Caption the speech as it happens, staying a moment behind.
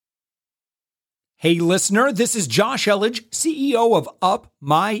Hey, listener, this is Josh Elledge, CEO of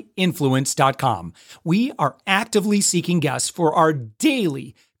UpMyInfluence.com. We are actively seeking guests for our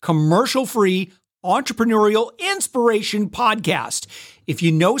daily commercial-free entrepreneurial inspiration podcast. If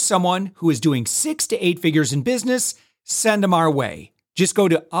you know someone who is doing 6 to 8 figures in business, send them our way. Just go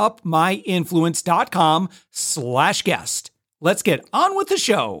to UpMyInfluence.com/guest. Let's get on with the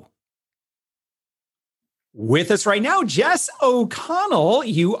show. With us right now, Jess O'Connell.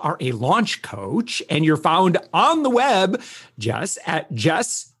 You are a launch coach and you're found on the web, Jess, at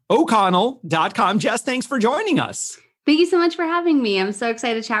jessoconnell.com. Jess, thanks for joining us. Thank you so much for having me. I'm so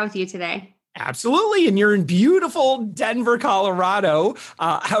excited to chat with you today. Absolutely. And you're in beautiful Denver, Colorado.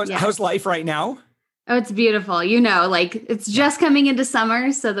 How's life right now? Oh, it's beautiful. You know, like it's just coming into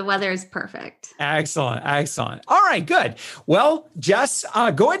summer, so the weather is perfect. Excellent. All right, good. Well, Jess,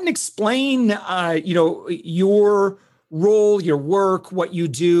 go ahead and explain, your role, your work, what you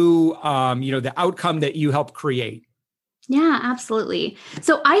do, the outcome that you help create. Yeah, absolutely.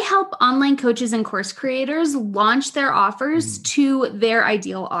 So I help online coaches and course creators launch their offers to their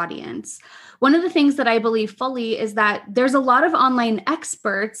ideal audience. One of the things that I believe fully is that there's a lot of online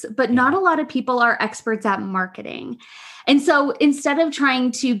experts, but not a lot of people are experts at marketing. And so instead of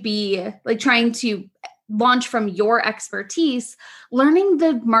trying to launch from your expertise, learning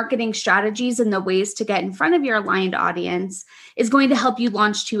the marketing strategies and the ways to get in front of your aligned audience is going to help you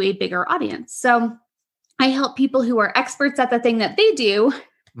launch to a bigger audience. So I help people who are experts at the thing that they do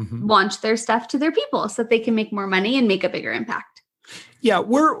launch their stuff to their people so that they can make more money and make a bigger impact. Yeah,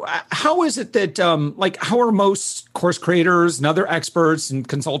 how is it that, how are most course creators and other experts and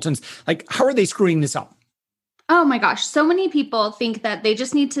consultants, how are they screwing this up? Oh my gosh. So many people think that they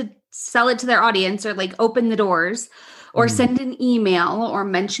just need to sell it to their audience or open the doors or send an email or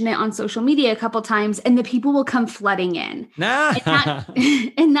mention it on social media a couple times and the people will come flooding in.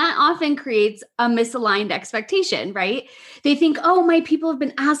 And that often creates a misaligned expectation, right? They think, oh, my people have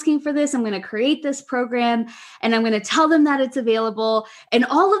been asking for this. I'm going to create this program and I'm going to tell them that it's available and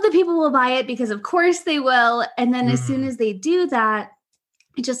all of the people will buy it because of course they will. And then as soon as they do that,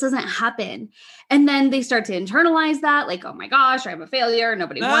 it just doesn't happen. And then they start to internalize that, oh my gosh, I'm a failure.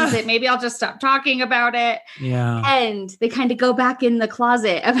 Nobody wants it. Maybe I'll just stop talking about it. Yeah. And they kind of go back in the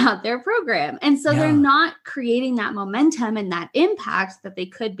closet about their program. And so they're not creating that momentum and that impact that they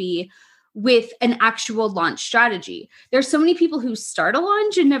could be with an actual launch strategy. There's so many people who start a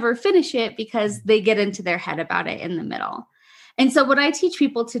launch and never finish it because they get into their head about it in the middle. And so what I teach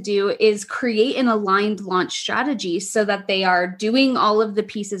people to do is create an aligned launch strategy so that they are doing all of the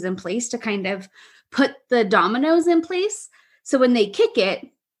pieces in place to kind of put the dominoes in place. So when they kick it,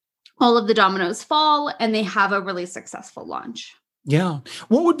 all of the dominoes fall and they have a really successful launch. Yeah.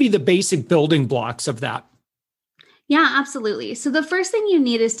 What would be the basic building blocks of that? Yeah, absolutely. So the first thing you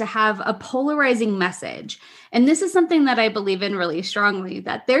need is to have a polarizing message. And this is something that I believe in really strongly,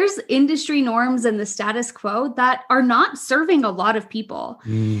 that there's industry norms and the status quo that are not serving a lot of people.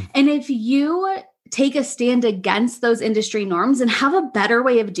 And if you take a stand against those industry norms and have a better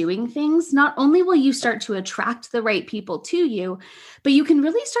way of doing things, not only will you start to attract the right people to you, but you can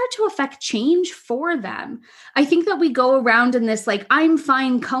really start to affect change for them. I think that we go around in this I'm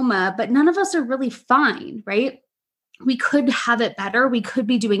fine coma, but none of us are really fine, right? We could have it better. We could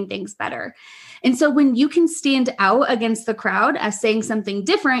be doing things better. And so when you can stand out against the crowd as saying something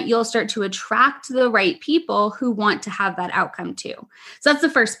different, you'll start to attract the right people who want to have that outcome too. So that's the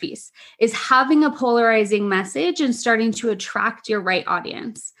first piece, is having a polarizing message and starting to attract your right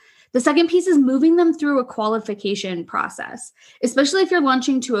audience. The second piece is moving them through a qualification process, especially if you're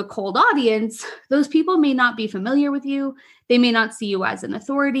launching to a cold audience. Those people may not be familiar with you. They may not see you as an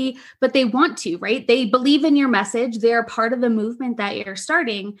authority, but they want to, right? They believe in your message. They're part of the movement that you're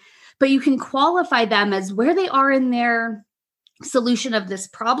starting, but you can qualify them as where they are in their solution of this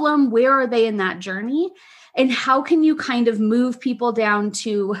problem. Where are they in that journey? And how can you kind of move people down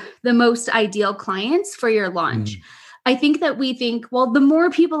to the most ideal clients for your launch? I think that we think, well, the more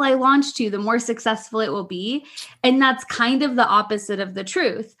people I launch to, the more successful it will be. And that's kind of the opposite of the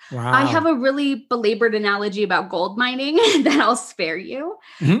truth. Wow. I have a really belabored analogy about gold mining that I'll spare you,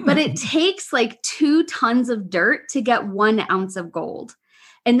 but it takes 2 tons of dirt to get 1 ounce of gold.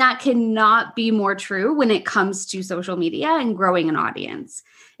 And that cannot be more true when it comes to social media and growing an audience.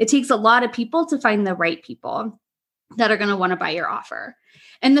 It takes a lot of people to find the right people that are going to want to buy your offer.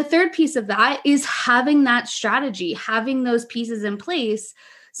 And the third piece of that is having that strategy, having those pieces in place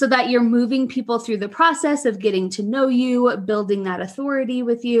so that you're moving people through the process of getting to know you, building that authority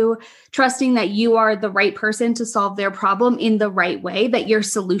with you, trusting that you are the right person to solve their problem in the right way, that your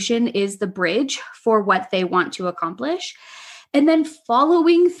solution is the bridge for what they want to accomplish. and then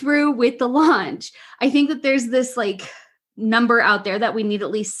following through with the launch. I think that there's this like number out there that we need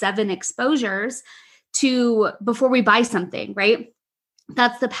at least 7 exposures to before we buy something, right?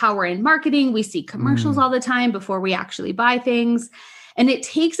 That's the power in marketing. We see commercials all the time before we actually buy things. And it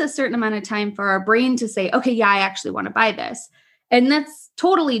takes a certain amount of time for our brain to say, okay, yeah, I actually want to buy this. And that's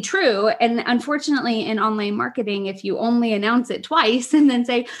totally true. And unfortunately, in online marketing, if you only announce it twice and then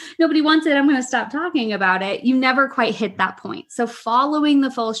say, nobody wants it, I'm going to stop talking about it, you never quite hit that point. So following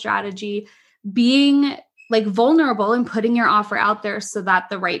the full strategy, being like vulnerable and putting your offer out there so that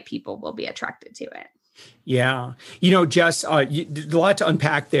the right people will be attracted to it. Yeah. Jess, a lot to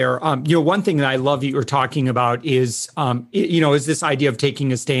unpack there. One thing that I love that you were talking about is this idea of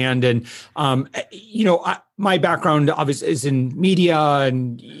taking a stand. And, my background obviously is in media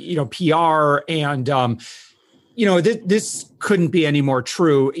and, PR. And, this couldn't be any more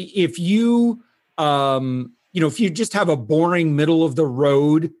true. If you, if you just have a boring middle of the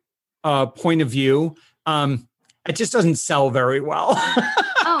road point of view, it just doesn't sell very well.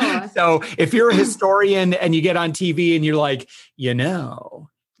 Oh. So if you're a historian and you get on TV and you're like, Hitler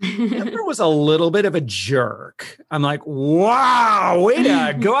was a little bit of a jerk. I'm like, wow, way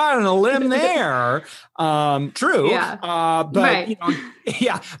to go out on a limb there. True. Yeah. But, right.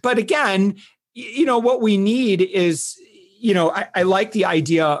 But again, what we need is, I like the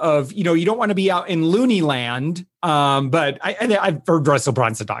idea of, you don't want to be out in loony land. But I've heard Russell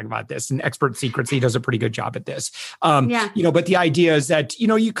Brunson talk about this, and Expert Secrets. He does a pretty good job at this. But the idea is that,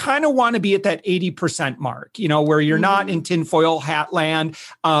 you kind of want to be at that 80% mark, where you're not in tinfoil hat land,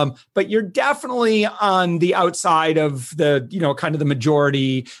 but you're definitely on the outside of the, kind of the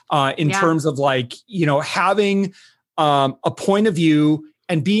majority in terms of like, having a point of view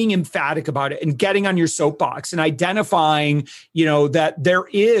and being emphatic about it and getting on your soapbox and identifying, that there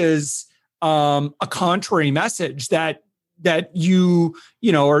is a contrary message that you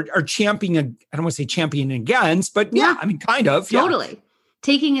are championing. I don't want to say championing against, but kind of. Totally.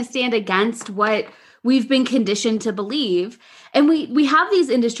 Taking a stand against what we've been conditioned to believe. And we have these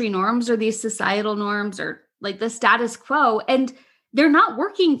industry norms or these societal norms or like the status quo, and they're not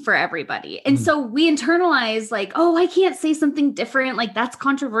working for everybody. And so we internalize like, oh, I can't say something different. Like that's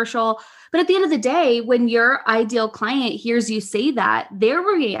controversial. But at the end of the day, when your ideal client hears you say that, their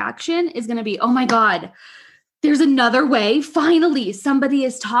reaction is going to be, oh my God, there's another way. Finally, somebody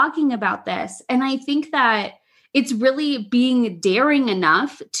is talking about this. And I think that it's really being daring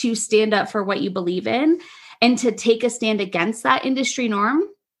enough to stand up for what you believe in and to take a stand against that industry norm.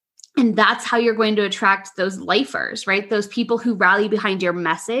 And that's how you're going to attract those lifers, right? Those people who rally behind your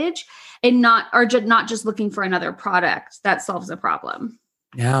message and not just looking for another product that solves a problem.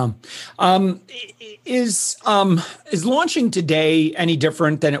 Yeah. Is launching today any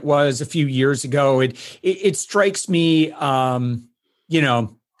different than it was a few years ago? It strikes me, there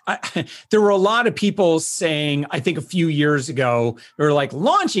were a lot of people saying, I think a few years ago, they were like,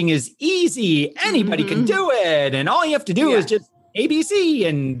 launching is easy. Anybody can do it. And all you have to do is just ABC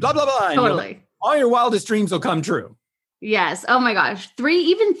and blah, blah, blah. And totally. All your wildest dreams will come true. Yes. Oh my gosh.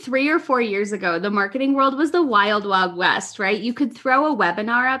 3 or 4 years ago, the marketing world was the wild, wild west, right? You could throw a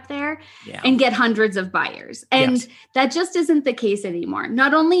webinar up there and get hundreds of buyers. And that just isn't the case anymore.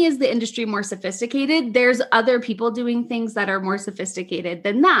 Not only is the industry more sophisticated, there's other people doing things that are more sophisticated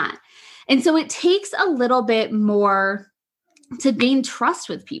than that. And so it takes a little bit more to gain trust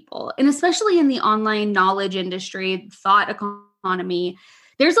with people. And especially in the online knowledge industry, thought economy,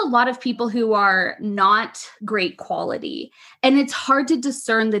 there's a lot of people who are not great quality. And it's hard to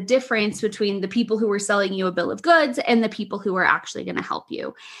discern the difference between the people who are selling you a bill of goods and the people who are actually going to help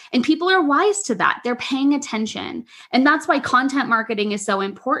you. And people are wise to that. They're paying attention. And that's why content marketing is so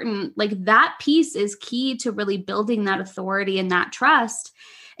important. Like that piece is key to really building that authority and that trust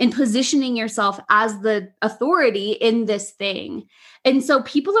and positioning yourself as the authority in this thing. And so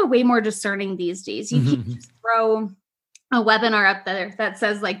people are way more discerning these days. You can't just throw a webinar up there that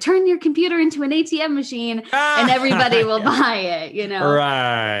says like, turn your computer into an ATM machine and everybody will buy it,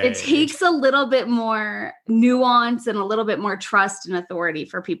 Right. It takes a little bit more nuance and a little bit more trust and authority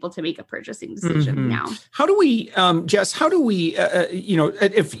for people to make a purchasing decision now. How do we, Jess,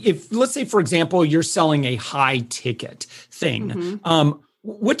 if let's say, for example, you're selling a high ticket thing,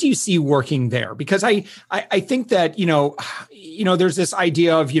 what do you see working there? Because I think that, there's this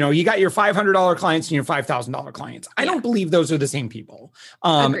idea of, you got your $500 clients and your $5,000 clients. I don't believe those are the same people.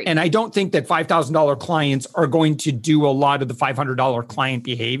 And I don't think that $5,000 clients are going to do a lot of the $500 client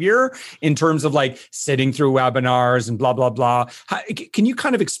behavior in terms of like sitting through webinars and blah, blah, blah. Can you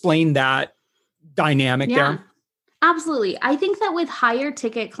kind of explain that dynamic there? Absolutely. I think that with higher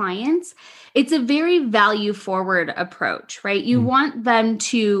ticket clients, it's a very value forward approach, right? You want them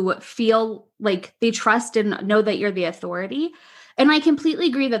to feel like they trust and know that you're the authority. And I completely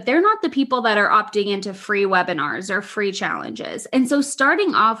agree that they're not the people that are opting into free webinars or free challenges. And so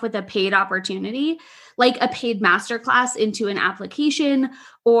starting off with a paid opportunity, like a paid masterclass into an application,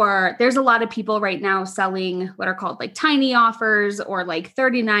 or there's a lot of people right now selling what are called like tiny offers or like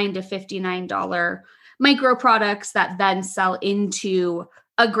 $39 to $59 micro products that then sell into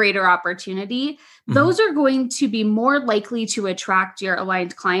a greater opportunity. Those are going to be more likely to attract your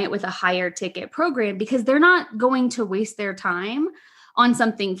aligned client with a higher ticket program because they're not going to waste their time on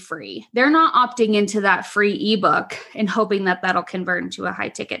something free. They're not opting into that free ebook and hoping that that'll convert into a high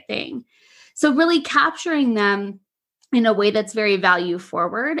ticket thing. So really capturing them in a way that's very value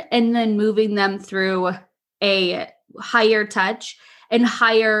forward and then moving them through a higher touch and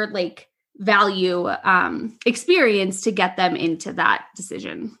higher like value experience to get them into that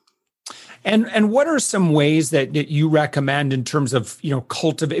decision. And what are some ways that you recommend in terms of,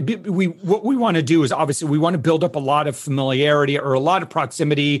 cultivate? What we want to do is obviously we want to build up a lot of familiarity or a lot of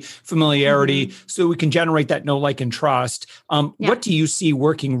familiarity, so we can generate that know, like, and trust. What do you see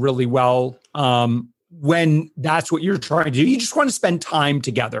working really well when that's what you're trying to do? You just want to spend time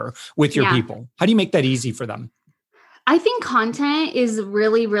together with your people. How do you make that easy for them? I think content is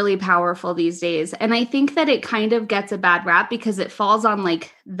really, really powerful these days. And I think that it kind of gets a bad rap because it falls on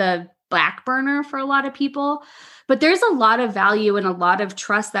like the back burner for a lot of people. But there's a lot of value and a lot of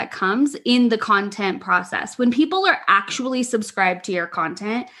trust that comes in the content process. When people are actually subscribed to your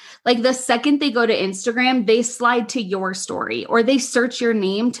content, like the second they go to Instagram, they slide to your story or they search your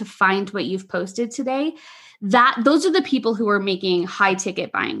name to find what you've posted today. Those are the people who are making high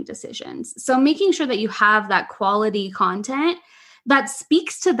ticket buying decisions. So making sure that you have that quality content that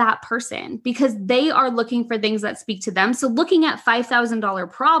speaks to that person because they are looking for things that speak to them. So looking at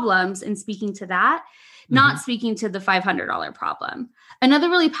 $5,000 problems and speaking to that, not speaking to the $500 problem.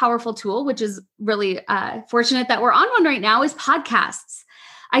 Another really powerful tool, which is really fortunate that we're on one right now, is podcasts.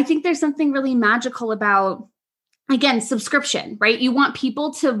 I think there's something really magical about, again, subscription, right? You want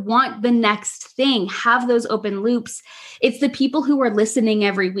people to want the next thing, have those open loops. It's the people who are listening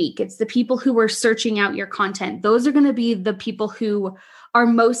every week. It's the people who are searching out your content. Those are going to be the people who are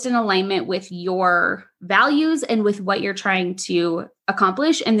most in alignment with your values and with what you're trying to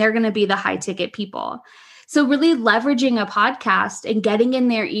accomplish. And they're going to be the high ticket people. So really leveraging a podcast and getting in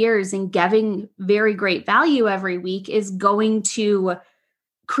their ears and giving very great value every week is going to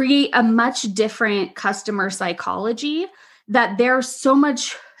create a much different customer psychology that they're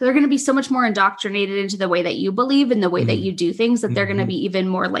going to be so much more indoctrinated into the way that you believe and the way that you do things that they're going to be even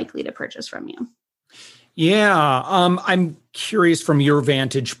more likely to purchase from you. Yeah. I'm curious from your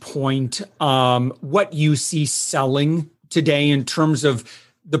vantage point, what you see selling today in terms of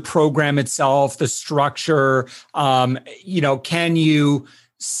the program itself, the structure. Can you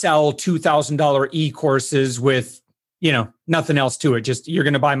sell $2,000 e-courses with nothing else to it? Just you're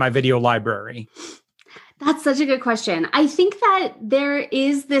going to buy my video library. That's such a good question. I think that there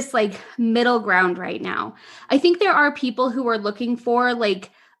is this like middle ground right now. I think there are people who are looking for like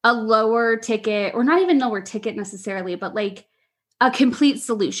a lower ticket, or not even lower ticket necessarily, but like a complete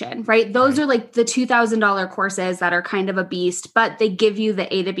solution, right? Those are like the $2,000 courses that are kind of a beast, but they give you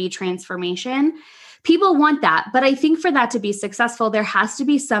the A to B transformation. People want that. But I think for that to be successful, there has to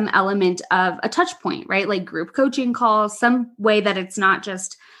be some element of a touch point, right? Like group coaching calls, some way that it's not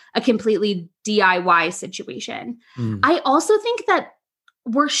just a completely DIY situation. I also think that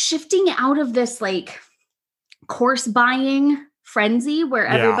we're shifting out of this like course buying frenzy where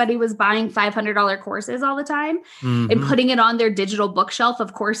everybody was buying $500 courses all the time and putting it on their digital bookshelf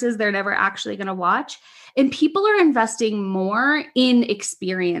of courses they're never actually going to watch. And people are investing more in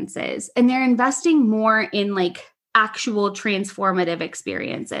experiences and they're investing more in like actual transformative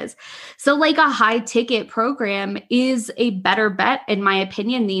experiences. So like a high ticket program is a better bet, in my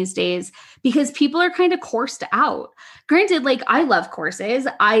opinion, these days, because people are kind of coursed out. Granted, like I love courses,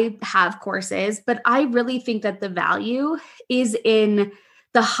 I have courses, but I really think that the value is in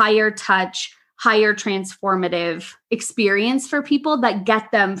the higher touch, higher transformative experience for people that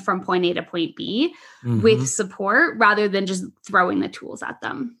get them from point A to point B with support rather than just throwing the tools at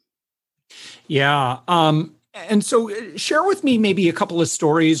them. Yeah. And so share with me maybe a couple of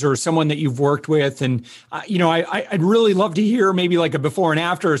stories or someone that you've worked with. And, I'd really love to hear maybe like a before and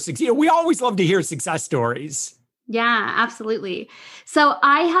after. We always love to hear success stories. Yeah, absolutely. So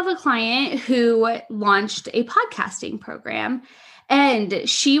I have a client who launched a podcasting program, and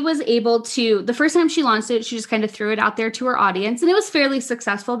she was able to, the first time she launched it, she just kind of threw it out there to her audience, and it was fairly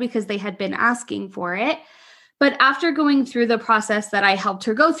successful because they had been asking for it. But after going through the process that I helped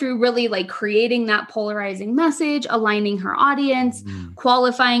her go through, really like creating that polarizing message, aligning her audience,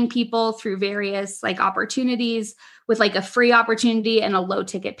 qualifying people through various like opportunities with like a free opportunity and a low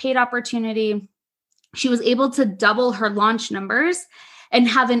ticket paid opportunity, she was able to double her launch numbers and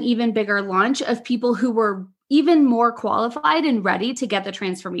have an even bigger launch of people who were even more qualified and ready to get the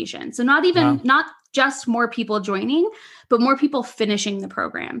transformation. So not just more people joining, but more people finishing the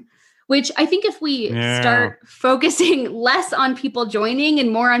program. Which I think if we start focusing less on people joining and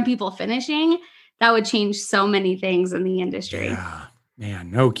more on people finishing, that would change so many things in the industry. Yeah,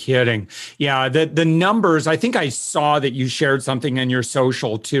 man, no kidding. Yeah, the numbers, I think I saw that you shared something in your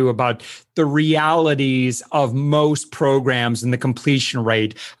social too about the realities of most programs and the completion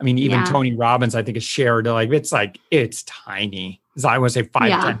rate. I mean, even Tony Robbins, I think, has shared it's tiny. I would say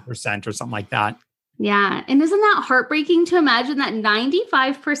 5-10% or something like that. Yeah. And isn't that heartbreaking to imagine that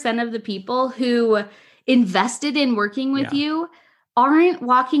 95% of the people who invested in working with you aren't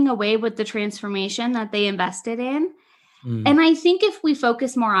walking away with the transformation that they invested in? And I think if we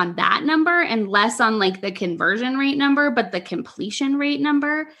focus more on that number and less on like the conversion rate number, but the completion rate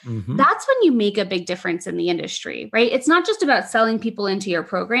number, that's when you make a big difference in the industry, right? It's not just about selling people into your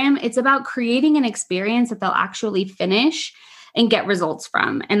program. It's about creating an experience that they'll actually finish and get results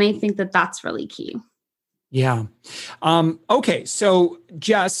from. And I think that that's really key. Yeah. Okay. So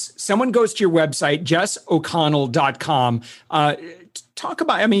Jess, someone goes to your website, jessoconnell.com. Talk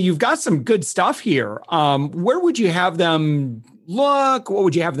about, I mean, you've got some good stuff here. Where would you have them look? What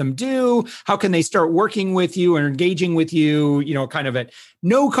would you have them do? How can they start working with you or engaging with you, kind of at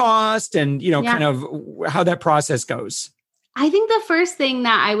no cost and, kind of how that process goes? I think the first thing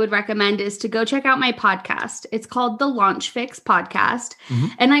that I would recommend is to go check out my podcast. It's called the Launch Fix Podcast.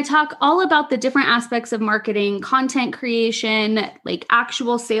 And I talk all about the different aspects of marketing, content creation, like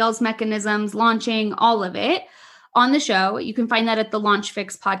actual sales mechanisms, launching, all of it on the show. You can find that at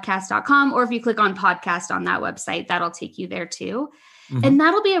thelaunchfixpodcast.com, or if you click on podcast on that website, that'll take you there too. And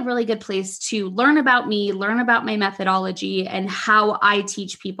that'll be a really good place to learn about me, learn about my methodology and how I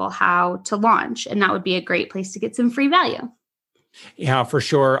teach people how to launch. And that would be a great place to get some free value. Yeah, for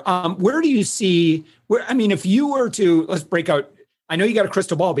sure. Where do you see, if you were to, let's break out, I know you got a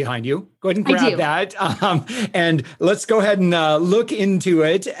crystal ball behind you. Go ahead and grab that. And let's go ahead and look into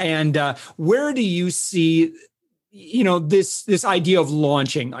it. And where do you see, this idea of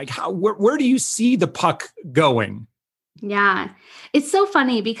launching? Like where do you see the puck going? Yeah, it's so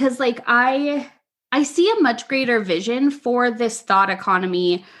funny because like I see a much greater vision for this thought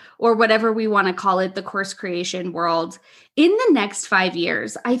economy, or whatever we want to call it, the course creation world. In the next 5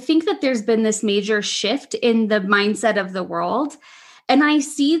 years, I think that there's been this major shift in the mindset of the world. And I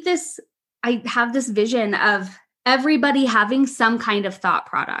have this vision of everybody having some kind of thought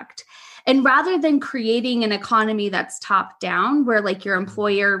product. And rather than creating an economy that's top down, where like your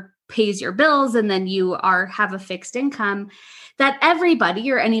employer pays your bills and then you have a fixed income, that everybody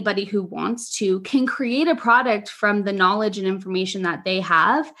or anybody who wants to can create a product from the knowledge and information that they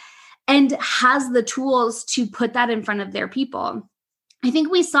have and has the tools to put that in front of their people. I think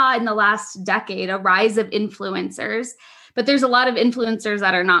we saw in the last decade a rise of influencers, but there's a lot of influencers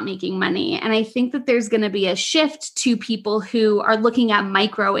that are not making money. And I think that there's going to be a shift to people who are looking at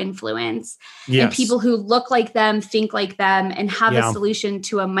micro influence and people who look like them, think like them, and have a solution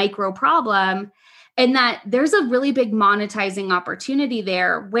to a micro problem. And that there's a really big monetizing opportunity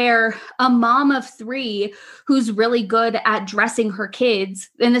there where a mom of 3 who's really good at dressing her kids,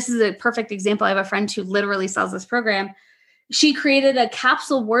 and this is a perfect example. I have a friend who literally sells this program. She created a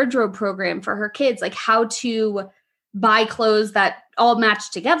capsule wardrobe program for her kids, like how to buy clothes that all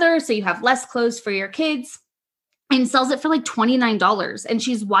match together so you have less clothes for your kids, and sells it for like $29. And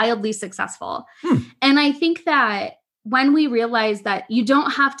she's wildly successful. And I think that when we realize that you don't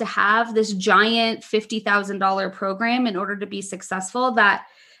have to have this giant $50,000 program in order to be successful, that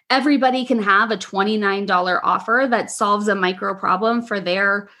everybody can have a $29 offer that solves a micro problem for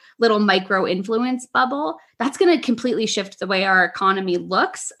their little micro influence bubble, that's going to completely shift the way our economy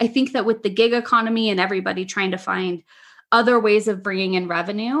looks. I think that with the gig economy and everybody trying to find other ways of bringing in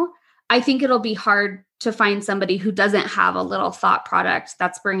revenue, I think it'll be hard to find somebody who doesn't have a little thought product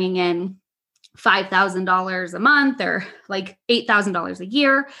that's bringing in $5,000 a month or like $8,000 a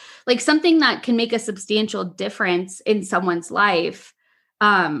year, like something that can make a substantial difference in someone's life.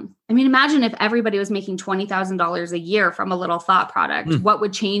 Imagine if everybody was making $20,000 a year from a little thought product, what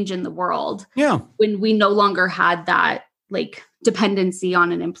would change in the world when we no longer had that like dependency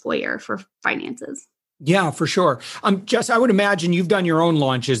on an employer for finances? Yeah, for sure. Jess, I would imagine you've done your own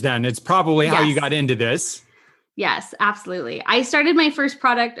launches then. It's probably how you got into this. Yes, absolutely. I started my first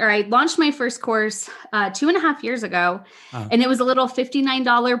product, or I launched my first course 2.5 years ago. And it was a little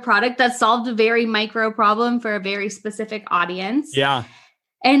 $59 product that solved a very micro problem for a very specific audience. Yeah.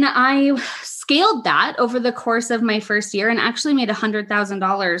 And I scaled that over the course of my first year and actually made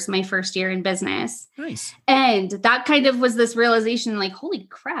 $100,000 my first year in business. Nice. And that kind of was this realization, like, holy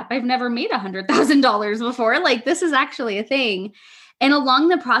crap, I've never made $100,000 before. Like, this is actually a thing. And along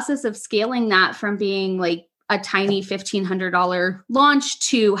the process of scaling that from being like a tiny $1,500 launch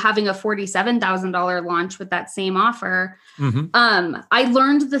to having a $47,000 launch with that same offer, I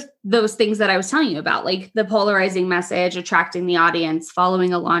learned those things that I was telling you about, like the polarizing message, attracting the audience,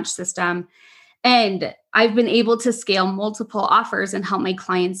 following a launch system. And I've been able to scale multiple offers and help my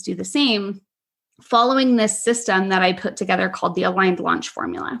clients do the same, following this system that I put together called the Aligned Launch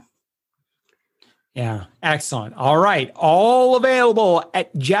Formula. Yeah. Excellent. All right. All available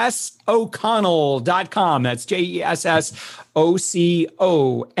at jessoconnell.com. That's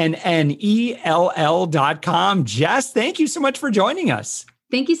JessOconnell.com. Jess, thank you so much for joining us.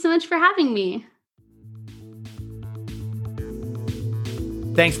 Thank you so much for having me.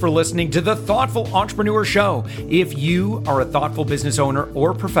 Thanks for listening to the Thoughtful Entrepreneur Show. If you are a thoughtful business owner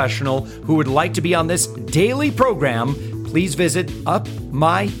or professional who would like to be on this daily program, please visit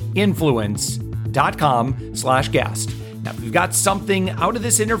upmyinfluence.com/guest. Now, if you've got something out of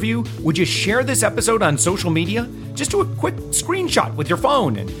this interview, would you share this episode on social media? Just do a quick screenshot with your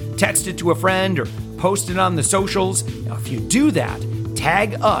phone and text it to a friend or post it on the socials. Now, if you do that,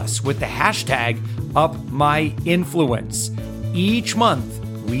 tag us with the hashtag UpMyInfluence. Each month,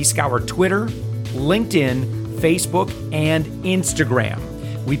 we scour Twitter, LinkedIn, Facebook, and Instagram.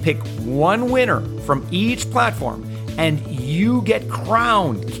 We pick one winner from each platform, and you get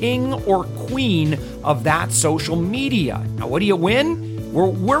crowned king or queen of that social media. Now, what do you win?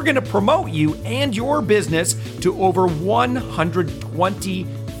 We're going to promote you and your business to over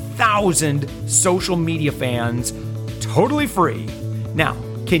 120,000 social media fans, totally free. Now,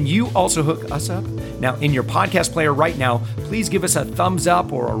 can you also hook us up? Now, in your podcast player right now, please give us a thumbs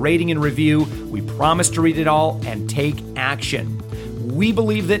up or a rating and review. We promise to read it all and take action. We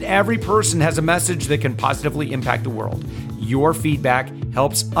believe that every person has a message that can positively impact the world. Your feedback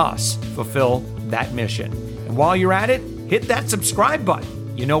helps us fulfill that mission. And while you're at it, hit that subscribe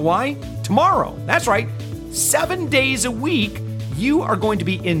button. You know why? Tomorrow, that's right, 7 days a week, you are going to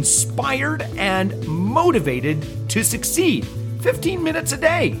be inspired and motivated to succeed. 15 minutes a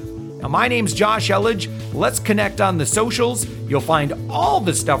day. Now, my name's Josh Elledge. Let's connect on the socials. You'll find all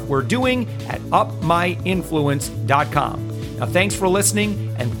the stuff we're doing at upmyinfluence.com. Now, thanks for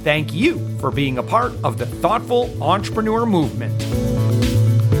listening, and thank you for being a part of the Thoughtful Entrepreneur Movement.